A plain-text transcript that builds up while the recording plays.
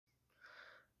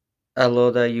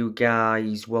Hello there you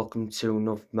guys, welcome to one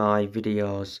of my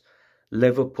videos.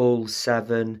 Liverpool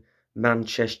 7,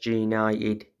 Manchester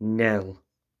United 0.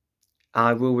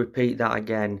 I will repeat that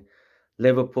again.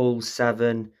 Liverpool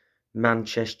 7,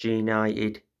 Manchester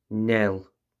United 0.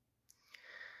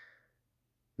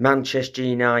 Manchester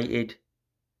United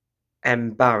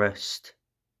embarrassed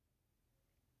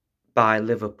by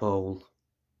Liverpool.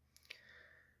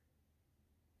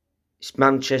 It's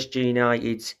Manchester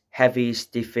United's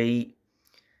heaviest defeat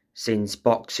since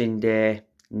Boxing Day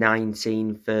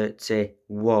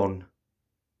 1931.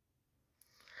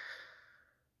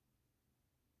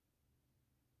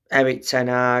 Erik Ten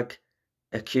Hag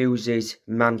accuses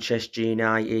Manchester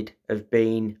United of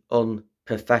being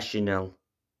unprofessional,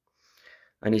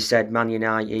 and he said Man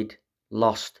United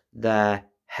lost their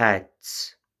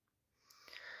heads.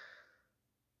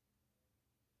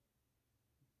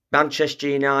 Manchester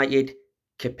United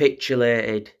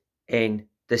capitulated in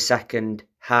the second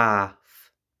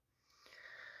half.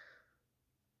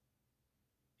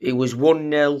 It was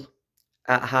 1-0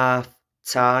 at half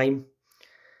time.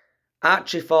 I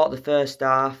actually thought the first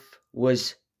half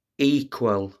was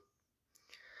equal.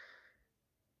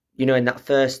 In that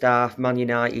first half, Man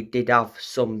United did have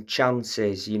some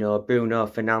chances. Bruno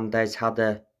Fernandes had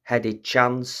a headed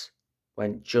chance,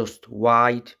 went just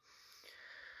wide.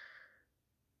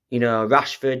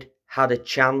 Rashford had a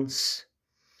chance.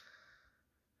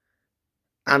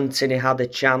 Anthony had a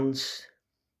chance,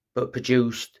 but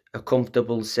produced a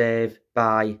comfortable save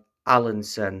by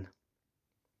Alisson.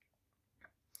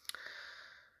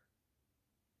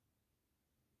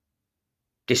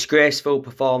 Disgraceful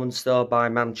performance though by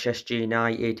Manchester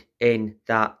United in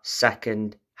that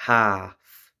second half.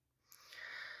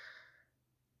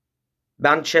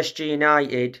 Manchester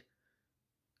United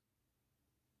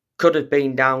could have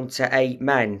been down to 8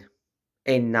 men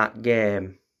in that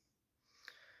game.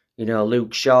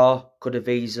 Luke Shaw could have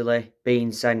easily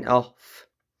been sent off.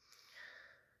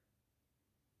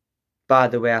 By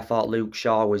the way, I thought Luke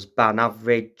Shaw was ban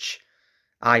average.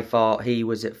 I thought he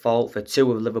was at fault for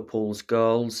 2 of Liverpool's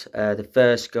goals. The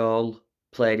first goal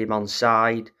played him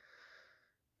onside,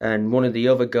 and one of the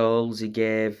other goals he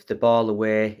gave the ball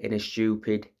away in a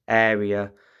stupid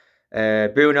area.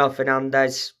 Bruno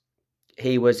Fernandes,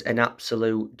 he was an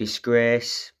absolute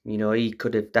disgrace. He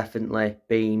could have definitely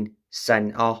been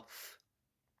sent off.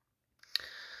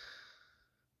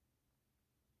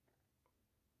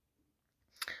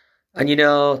 And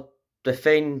the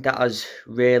thing that has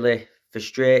really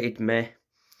frustrated me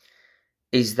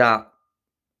is that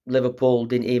Liverpool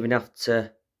didn't even have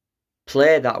to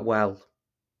play that well,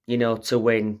 to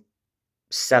win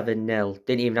 7-0.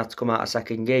 Didn't even have to come out of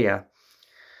second gear.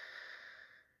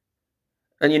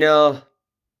 And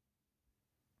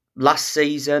last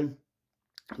season,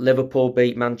 Liverpool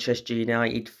beat Manchester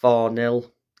United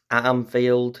 4-0 at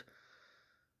Anfield.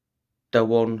 They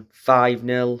won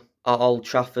 5-0 at Old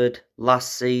Trafford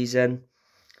last season.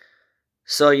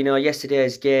 So,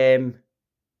 yesterday's game,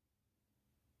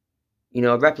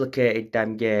 replicated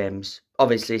them games.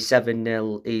 Obviously,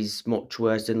 7-0 is much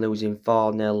worse than losing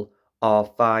 4-0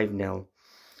 or 5-0.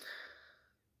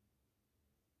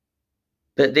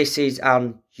 But this is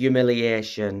an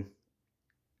humiliation.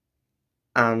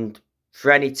 And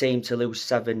for any team to lose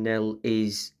 7-0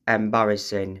 is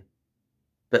embarrassing.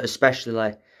 But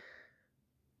especially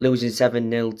losing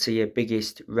 7-0 to your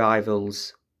biggest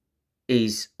rivals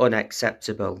is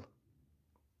unacceptable.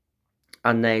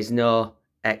 And there's no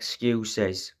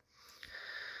excuses.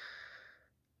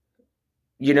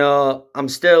 I'm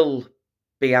still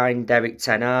behind Erik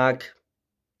Ten Hag.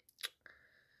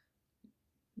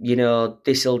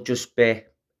 This'll just be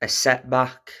a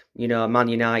setback. Man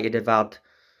United have had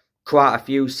quite a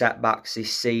few setbacks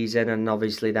this season and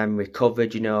obviously then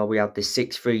recovered. We had the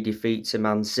 6-3 defeat to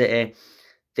Man City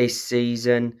this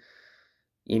season.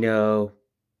 We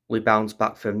bounced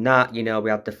back from that. We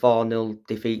had the 4-0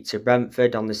 defeat to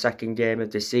Brentford on the second game of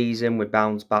the season. We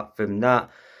bounced back from that.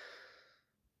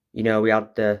 We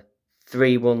had the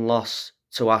 3-1 loss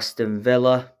to Aston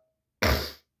Villa.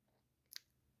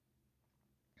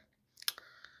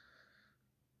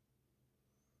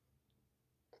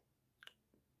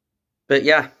 But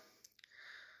yeah,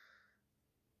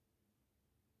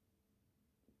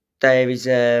 there is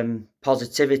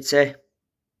positivity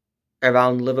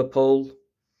around Liverpool.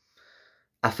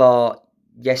 I thought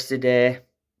yesterday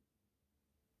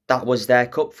that was their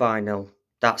cup final,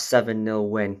 that 7-0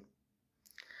 win.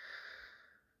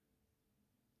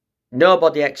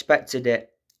 Nobody expected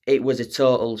it. It was a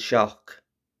total shock.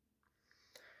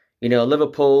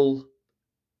 Liverpool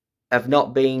have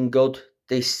not been good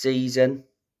this season.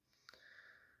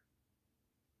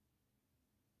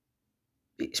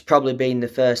 it's probably been the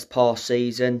first poor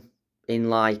season in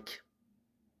like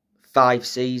 5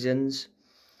 seasons.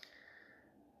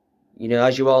 You know,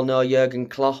 as you all know, Jurgen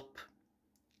Klopp,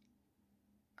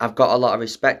 I've got a lot of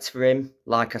respect for him.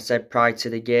 Like I said prior to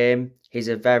the game, he's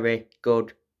a very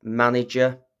good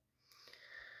manager.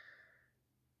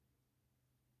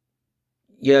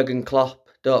 Jurgen Klopp,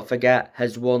 don't forget,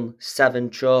 has won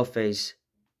 7 trophies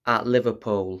at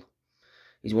Liverpool.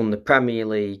 He's won the Premier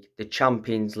League, the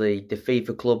Champions League, the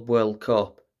FIFA Club World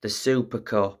Cup, the Super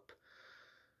Cup,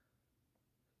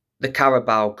 the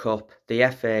Carabao Cup, the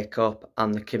FA Cup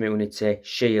and the Community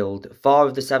Shield. 4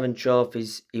 of the 7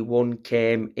 trophies he won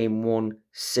came in one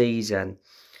season.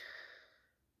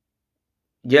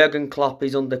 Jurgen Klopp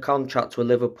is under contract with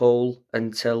Liverpool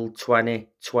until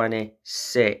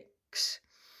 2026.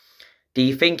 Do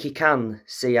you think he can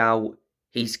see out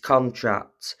his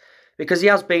contract? Because he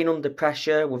has been under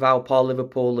pressure with how poor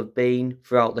Liverpool have been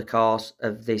throughout the course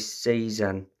of this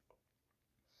season.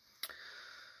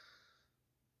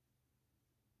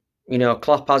 You know,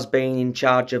 Klopp has been in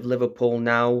charge of Liverpool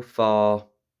now for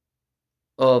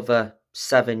over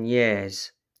 7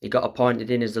 years. He got appointed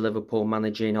in as the Liverpool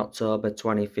manager in October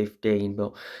 2015.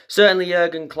 But certainly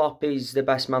Jurgen Klopp is the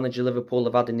best manager Liverpool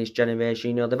have had in this generation.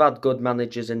 You know, they've had good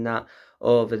managers and that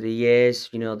over the years.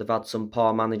 You know, they've had some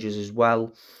poor managers as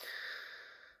well.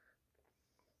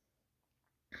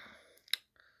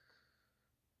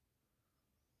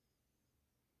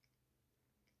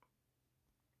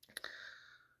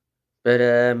 But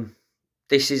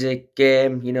this is a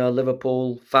game, you know,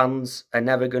 Liverpool fans are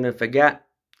never going to forget.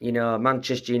 You know,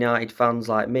 Manchester United fans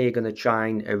like me are going to try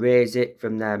and erase it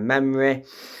from their memory.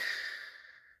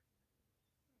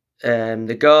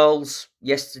 The goals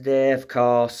yesterday, of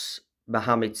course,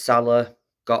 Mohamed Salah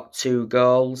got 2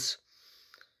 goals.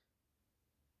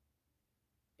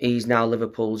 He's now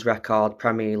Liverpool's record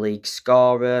Premier League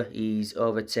scorer. He's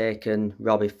overtaken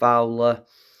Robbie Fowler.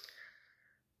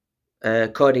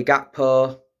 Cody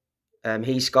Gakpo,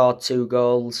 he scored 2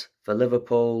 goals for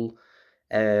Liverpool.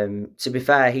 To be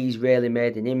fair, he's really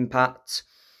made an impact.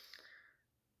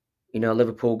 You know,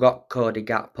 Liverpool got Cody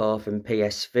Gakpo from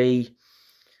PSV.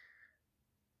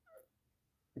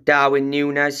 Darwin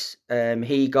Núñez,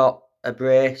 he got a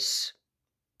brace.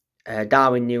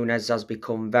 Darwin Núñez has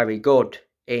become very good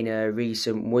in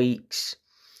recent weeks.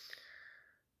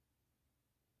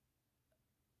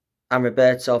 And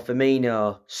Roberto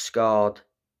Firmino scored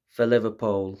for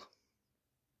Liverpool.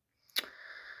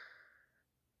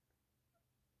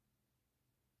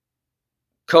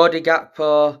 Cody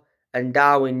Gakpo and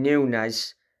Darwin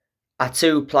Núñez are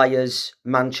 2 players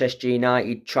Manchester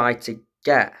United tried to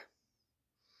get.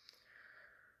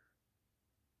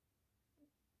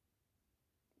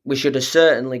 We should have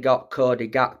certainly got Cody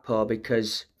Gakpo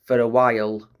because for a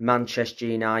while Manchester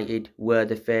United were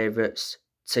the favourites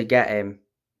to get him.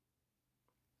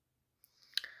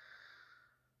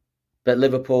 But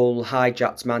Liverpool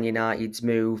hijacked Man United's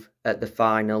move at the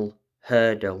final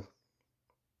hurdle.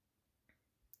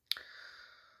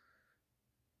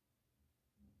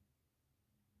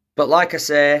 But like I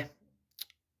say,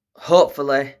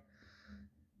 hopefully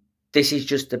this is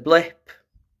just a blip.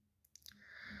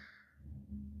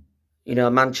 You know,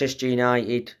 Manchester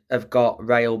United have got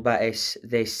Real Betis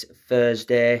this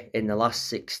Thursday in the last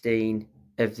 16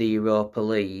 of the Europa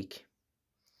League.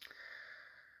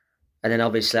 And then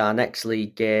obviously our next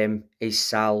league game is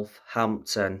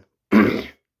Southampton.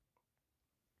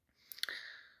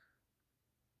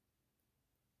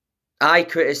 I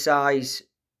criticise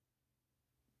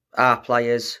our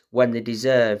players when they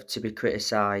deserve to be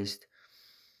criticised.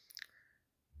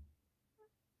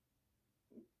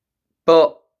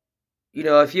 But, you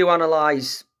know, if you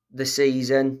analyse the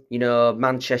season, you know,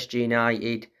 Manchester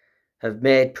United have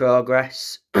made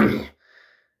progress.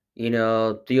 You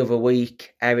know, the other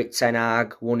week, Erik ten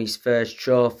Hag won his first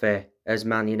trophy as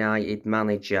Man United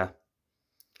manager.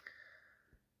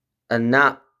 And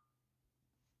that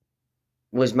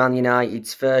was Man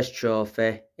United's first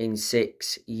trophy in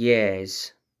 6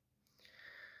 years.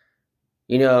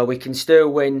 You know, we can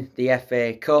still win the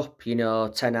FA Cup. You know,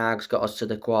 Ten Hag's got us to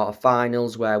the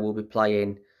quarter-finals where we'll be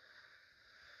playing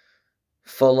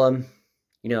Fulham.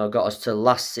 You know, got us to the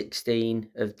last 16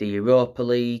 of the Europa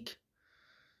League.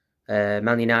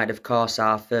 Man United, of course,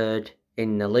 are 3rd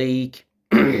in the league.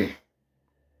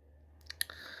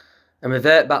 And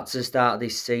revert back to the start of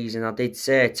this season, I did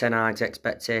say Ten Hag's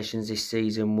expectations this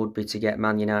season would be to get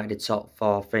Man United a top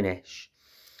 4 finish.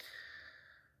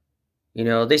 You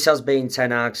know, this has been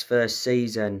Ten Hag's first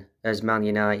season as Man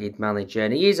United manager,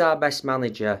 and he is our best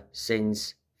manager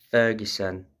since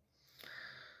Ferguson.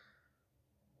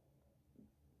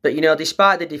 But, you know,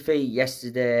 despite the defeat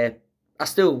yesterday, I'm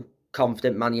still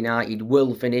confident Man United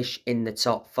will finish in the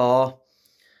top 4.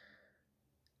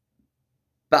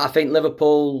 But I think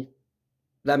Liverpool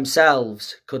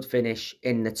themselves could finish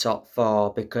in the top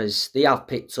 4 because they have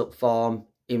picked up form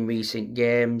in recent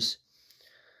games.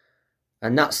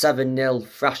 And that 7-0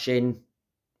 thrashing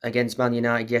against Man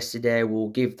United yesterday will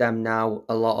give them now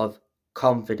a lot of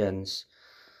confidence.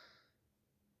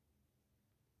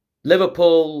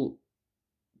 Liverpool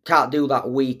can't do that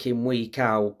week in, week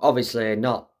out. Obviously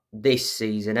not this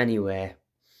season anyway.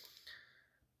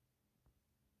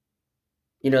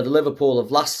 You know, the Liverpool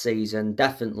of last season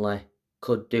definitely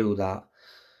could do that.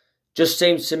 Just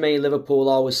seems to me Liverpool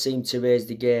always seem to raise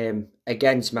the game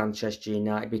against Manchester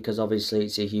United because obviously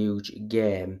it's a huge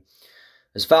game.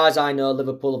 As far as I know,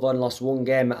 Liverpool have only lost 1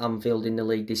 game at Anfield in the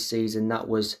league this season. That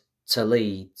was to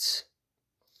Leeds.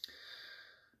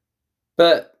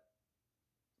 But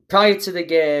prior to the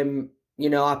game, you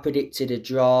know, I predicted a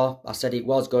draw. I said it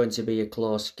was going to be a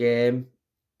close game.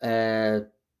 It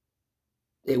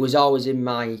was always in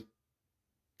my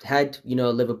head, you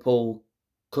know, Liverpool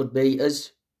could beat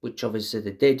us, which obviously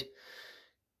they did,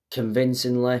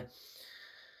 convincingly.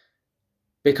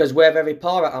 Because we're very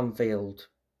poor at Anfield.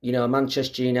 You know,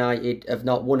 Manchester United have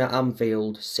not won at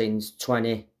Anfield since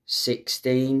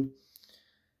 2016.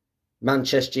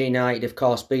 Manchester United, of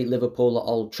course, beat Liverpool at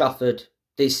Old Trafford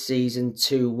this season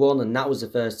 2-1. And that was the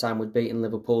first time we'd beaten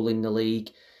Liverpool in the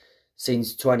league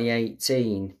since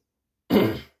 2018.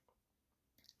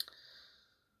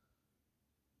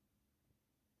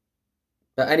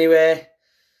 But anyway,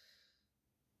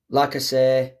 like I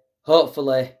say,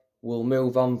 hopefully we'll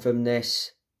move on from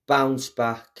this, bounce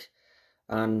back,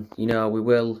 and, you know, we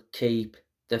will keep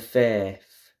the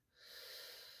faith.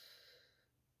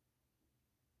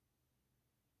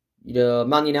 You know,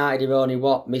 Man United are only,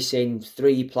 missing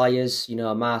 3 players. You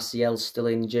know, Martial's still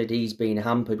injured. He's been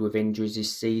hampered with injuries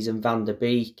this season. Van der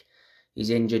Beek, he's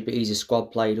injured, but he's a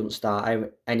squad player. He doesn't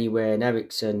start anywhere. And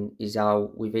Eriksen is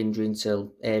out with injury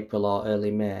until April or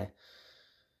early May.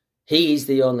 He is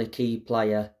the only key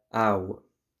player out.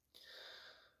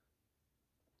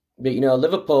 But, you know,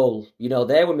 Liverpool, you know,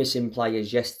 they were missing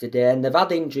players yesterday. And they've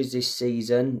had injuries this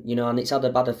season, you know, and it's had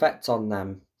a bad effect on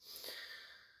them.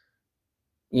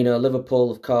 You know,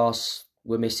 Liverpool, of course,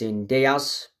 were missing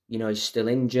Diaz. You know, he's still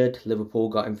injured. Liverpool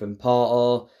got him from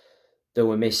Porto. They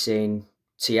were missing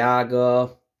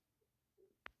Thiago.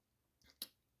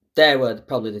 They were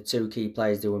probably the 2 key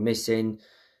players they were missing.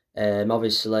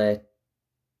 Obviously,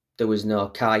 there was no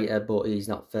Keita, but he's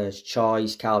not first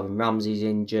choice. Calvin Ramsey's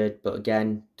injured, but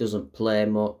again, doesn't play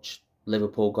much.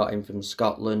 Liverpool got him from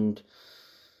Scotland.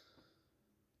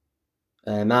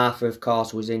 Martha, of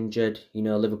course, was injured. You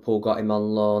know, Liverpool got him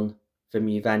on loan from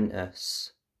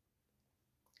Juventus.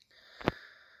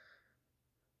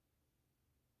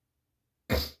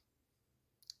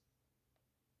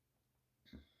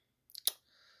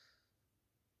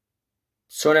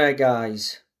 So now,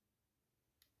 guys,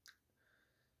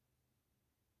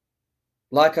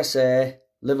 like I say,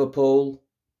 Liverpool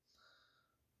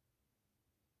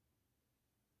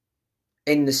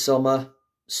in the summer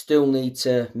still need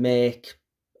to make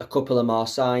a couple of more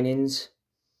signings.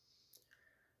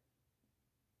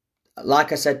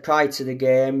 Like I said prior to the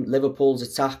game, Liverpool's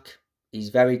attack is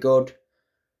very good.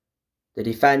 The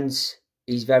defence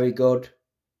is very good.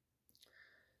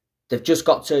 They've just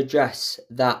got to address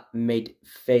that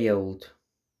midfield.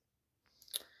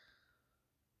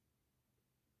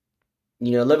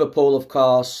 You know, Liverpool, of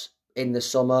course, in the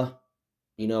summer,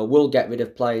 you know, will get rid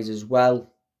of players as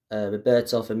well.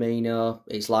 Roberto Firmino,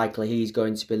 it's likely he's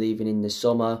going to be leaving in the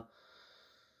summer.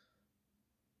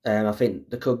 I think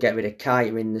they could get rid of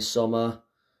Keita in the summer.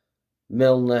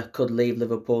 Milner could leave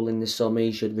Liverpool in the summer.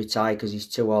 He should retire because he's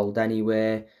too old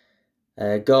anyway.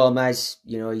 Gomez,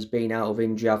 you know, he's been out of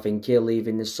injury. I think he'll leave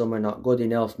in the summer. Not good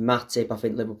enough. Matip, I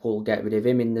think Liverpool will get rid of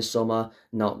him in the summer.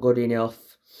 Not good enough.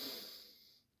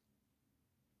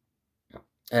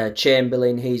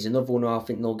 Chamberlain, he's another one who I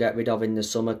think they'll get rid of in the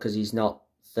summer because he's not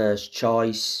first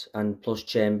choice, and plus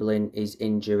Chamberlain is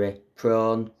injury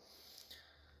prone.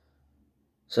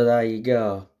 So there you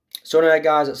go. So anyway,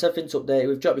 guys, that's everything to update.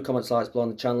 We've dropped your comments, likes below on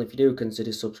the channel. If you do,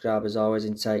 consider subscribe as always,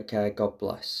 and take care. God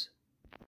bless.